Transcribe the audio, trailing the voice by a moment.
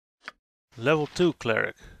Level 2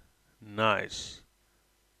 cleric. Nice.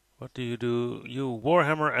 What do? You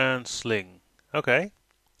warhammer and sling. Okay.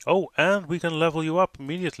 Oh, and we can level you up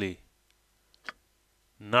immediately.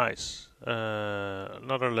 Nice.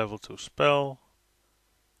 Another level 2 spell.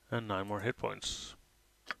 And 9 more hit points.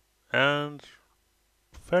 And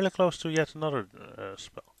fairly close to yet another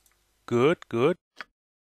spell. Good, good.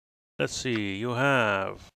 Let's see, you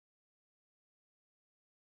have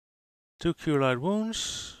 2 Cure Light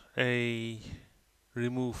Wounds, a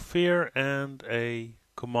Remove Fear, and a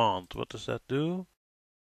Command. What does that do?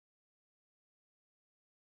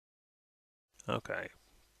 Okay.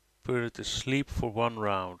 Put it to sleep for 1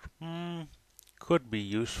 round. Could be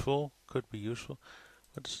useful. Could be useful.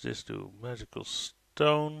 What does this do? Magical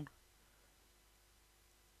Stone.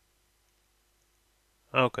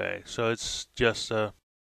 Okay, so it's just a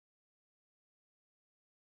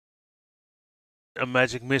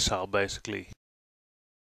magic missile, basically.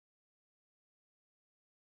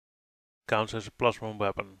 Counts as a +1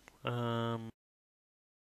 weapon.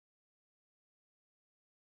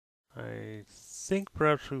 I think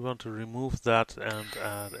perhaps we want to remove that and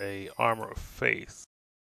add a Armor of Faith.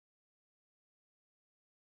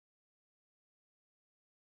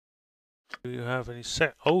 Do you have any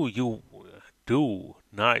Oh, you do.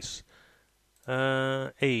 Nice.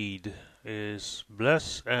 Aid is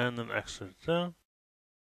Bless and an extra turn.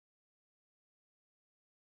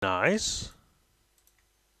 Nice.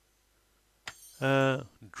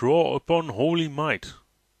 Draw upon Holy Might.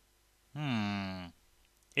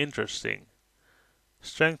 Interesting.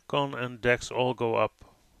 Strength, Con, and Dex all go up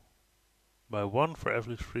by 1 for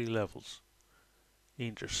every 3 levels.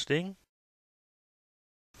 Interesting.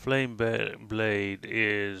 Flame Blade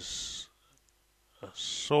is a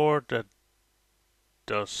sword that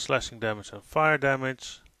does slashing damage and fire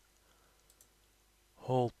damage.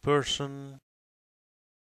 Whole person.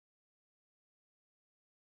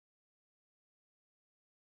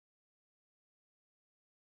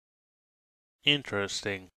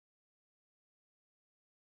 Interesting.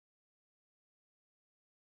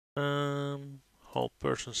 Whole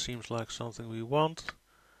person seems like something we want.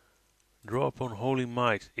 Draw upon Holy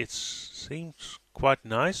Might. It seems quite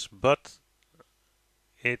nice, but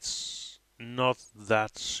it's not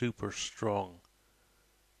that super strong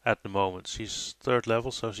at the moment. She's 3rd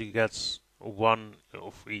level, so she gets 1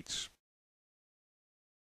 of each.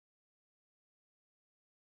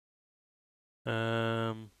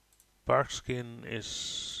 Barkskin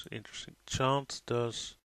is interesting. Chant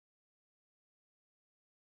does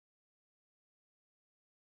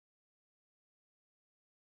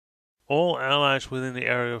all allies within the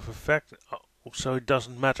area of effect, so it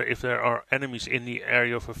doesn't matter if there are enemies in the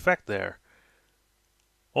area of effect there.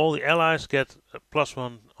 All the allies get a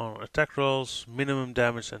 +1 on attack rolls, minimum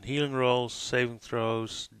damage and healing rolls, saving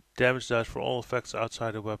throws, damage dice for all effects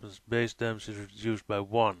outside the weapon's base damage is reduced by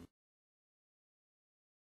 1.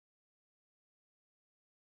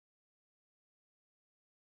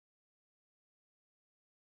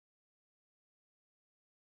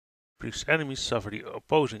 Priest's enemies suffer the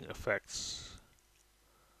opposing effects.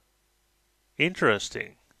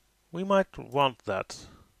 Interesting. We might want that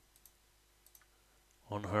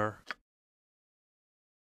on her.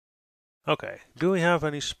 Okay, do we have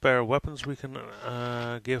any spare weapons we can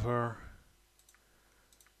give her?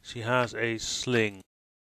 She has a sling.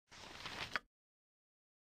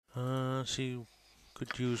 She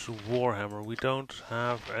could use a warhammer. We don't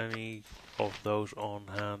have any of those on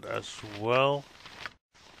hand as well.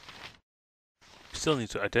 Still need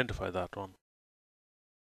to identify that one.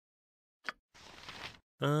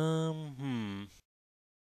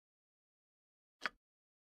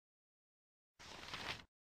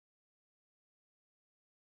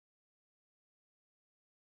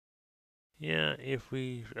 Yeah, if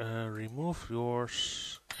we remove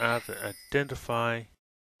yours, add identify,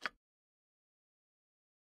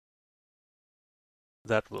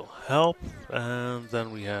 that will help. And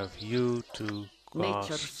then we have you to cast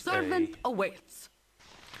Nature's servant awaits.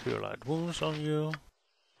 Cure Light Wounds on you.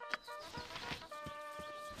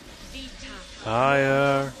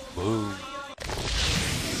 Higher, boom.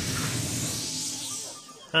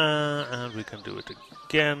 And we can do it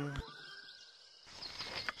again.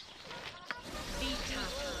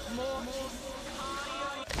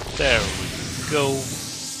 There we go.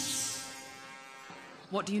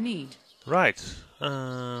 What do you need? Right.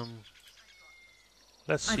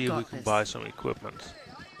 Let's see if we can this. buy some equipment.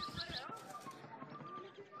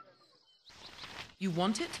 You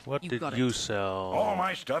want it? What you did got you it. sell? All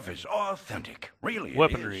my stuff is authentic. Really,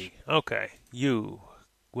 Weaponry. it is. Okay. You.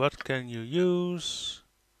 What can you use?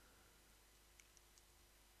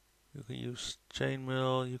 You can use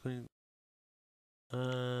chainmail. You can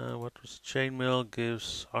What was chainmail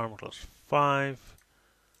gives armor class 5.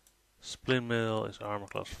 Splint mail is armor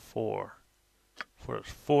class 4. For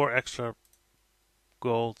 4 extra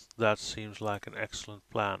gold, that seems like an excellent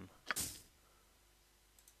plan.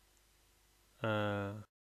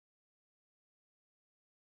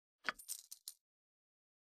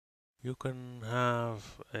 You can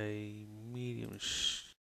have a medium.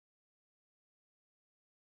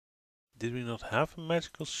 Did we not have a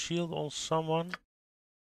magical shield on someone?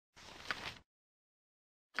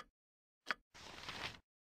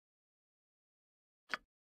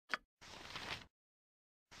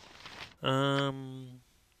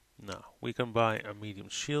 No, we can buy a medium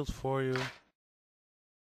shield for you.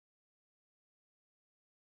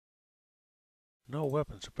 No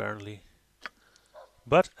weapons apparently.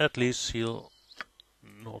 But at least he'll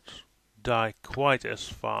not die quite as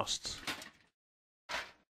fast.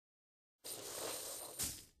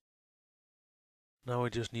 Now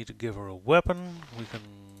we just need to give her a weapon. We can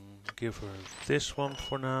give her this one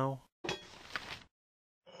for now.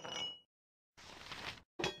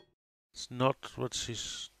 It's not what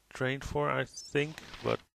she's trained for, I think,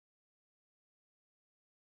 but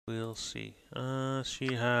we'll see.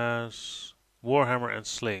 She has Warhammer and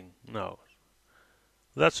Sling. No,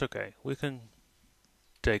 that's okay. We can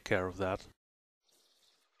take care of that.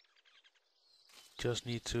 Just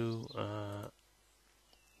need to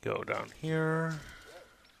go down here.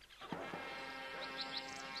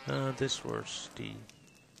 This was the...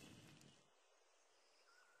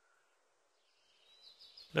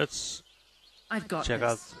 Let's I've got check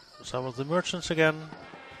out this. some of the merchants again.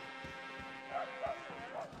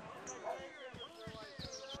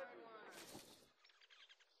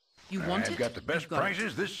 You want I've it? got the best You've got it.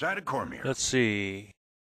 prices this side of Cormier. Let's see.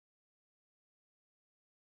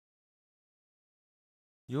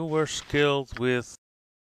 You were skilled with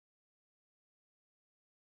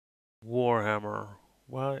Warhammer.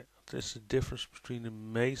 What is the difference between the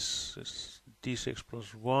mace? It's D6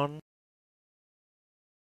 plus 1.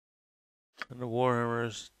 And the Warhammer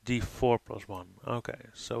is D4 plus 1. Okay,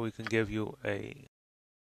 so we can give you a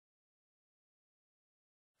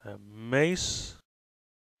mace.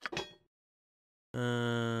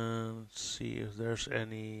 Let's see if there's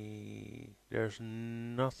any... There's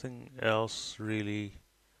nothing else really.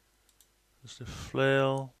 There's the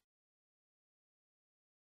flail.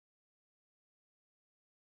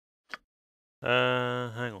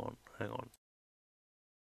 Hang on.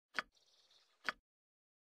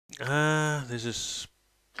 This is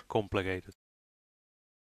complicated.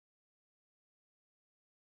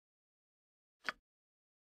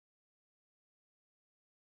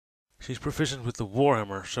 She's proficient with the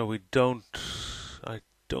Warhammer, so I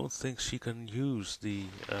don't think she can use the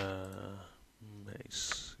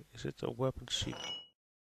mace. Is it a weapon she...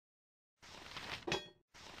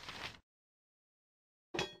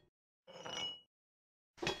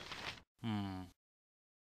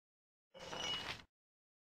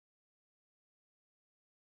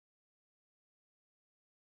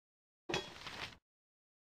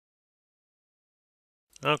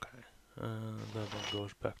 Okay, that one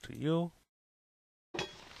goes back to you.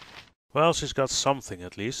 Well, she's got something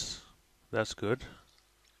at least. That's good.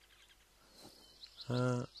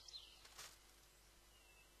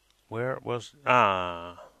 Where was...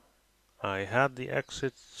 I had the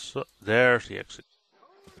exit. So there's the exit.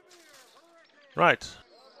 Right.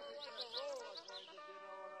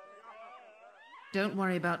 Don't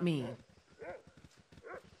worry about me.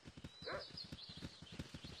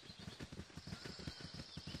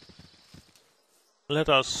 Let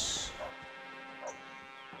us...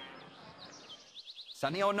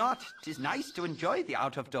 Sunny or not, 'tis nice to enjoy the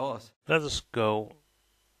out of doors. Let us go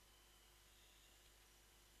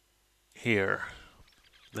here.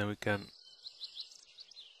 Then we can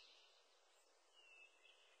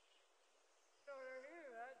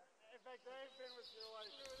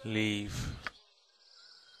leave.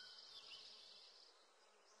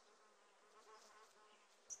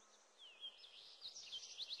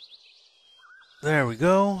 There we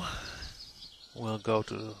go. We'll go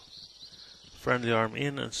to Friendly Arm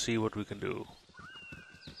Inn and see what we can do.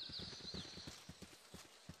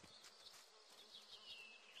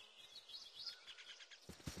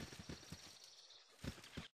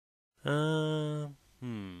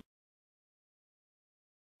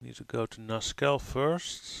 Need to go to Naskel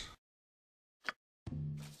first.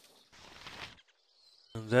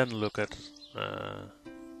 And then look at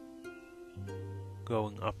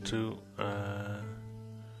going up to...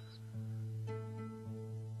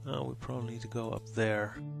 oh, we probably need to go up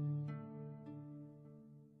there.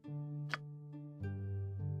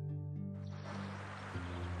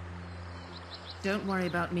 Don't worry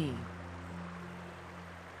about me.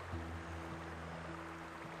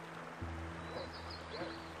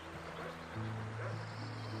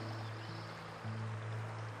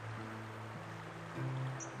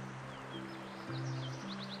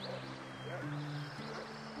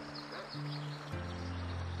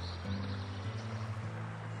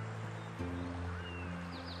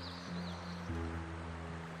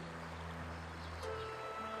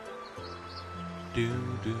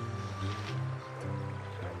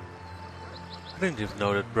 I didn't even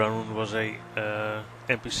know that Branwen was a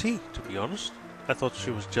NPC, to be honest. I thought she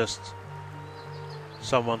was just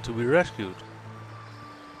someone to be rescued.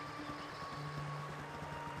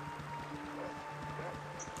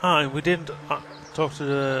 Ah, and we didn't talk to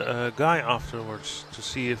the guy afterwards to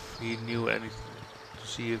see if he knew anything, to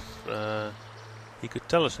see if he could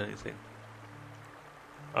tell us anything.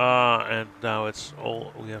 And now it's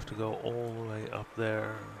all, we have to go all the way up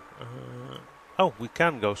there. Oh, we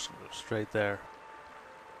can go straight there.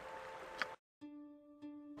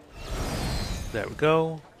 There we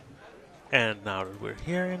go. And now that we're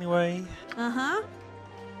here anyway. Uh-huh.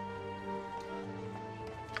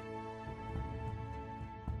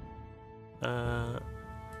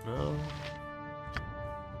 No.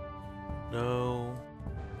 No.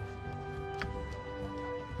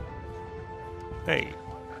 Hey,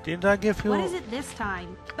 didn't I give you... What is it this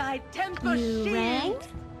time? By temper You shield. rang?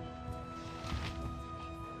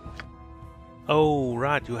 Oh,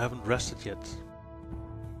 right, you haven't rested yet.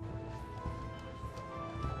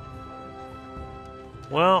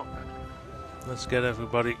 Well, let's get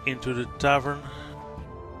everybody into the tavern.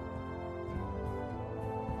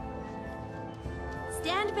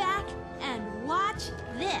 Stand back and watch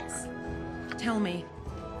this. Tell me.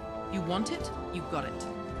 You want it? You got it.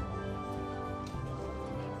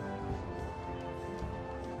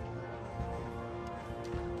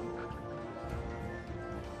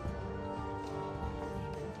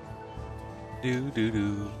 Do do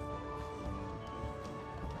do.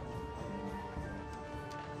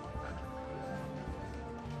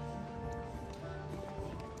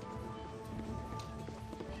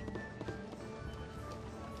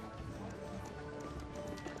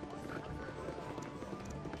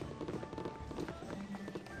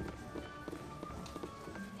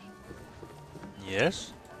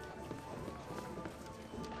 Yes.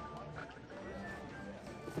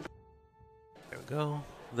 There we go.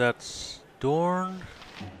 That's Dorn.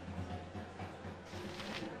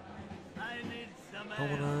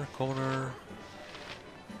 Commoner.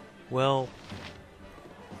 Well,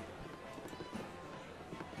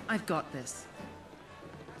 I've got this.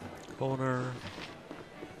 Commoner.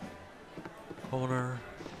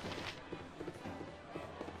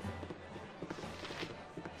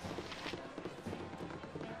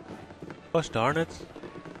 Gosh darn it.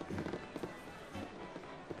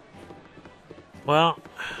 Well,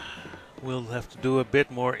 we'll have to do a bit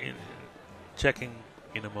more in checking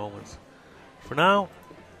in a moment. For now,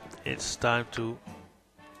 it's time to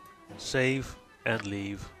save and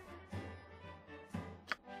leave.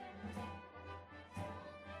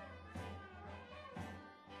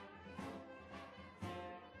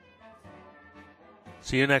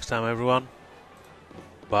 See you next time, everyone.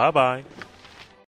 Bye bye.